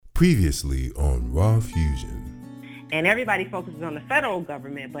Previously on Raw Fusion. And everybody focuses on the federal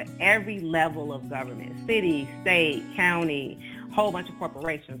government, but every level of government, city, state, county, whole bunch of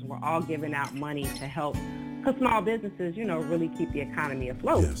corporations, were all giving out money to help, because small businesses, really keep the economy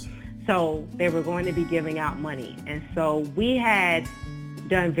afloat. Yes. So they were going to be giving out money. And so we had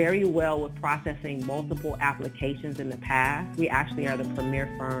done very well with processing multiple applications in the past. We actually are the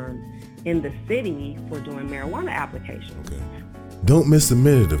premier firm in the city for doing marijuana applications. Okay. Don't miss a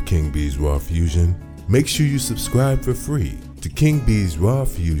minute of King B's Raw Fusion. Make sure you subscribe for free to King B's Raw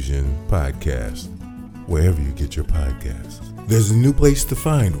Fusion podcast, wherever you get your podcasts. There's a new place to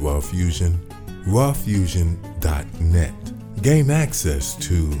find Raw Fusion, rawfusion.net. Gain access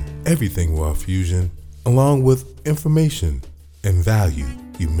to everything Raw Fusion, along with information and value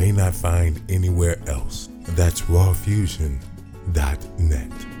you may not find anywhere else. That's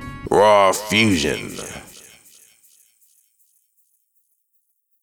rawfusion.net. Raw Fusion.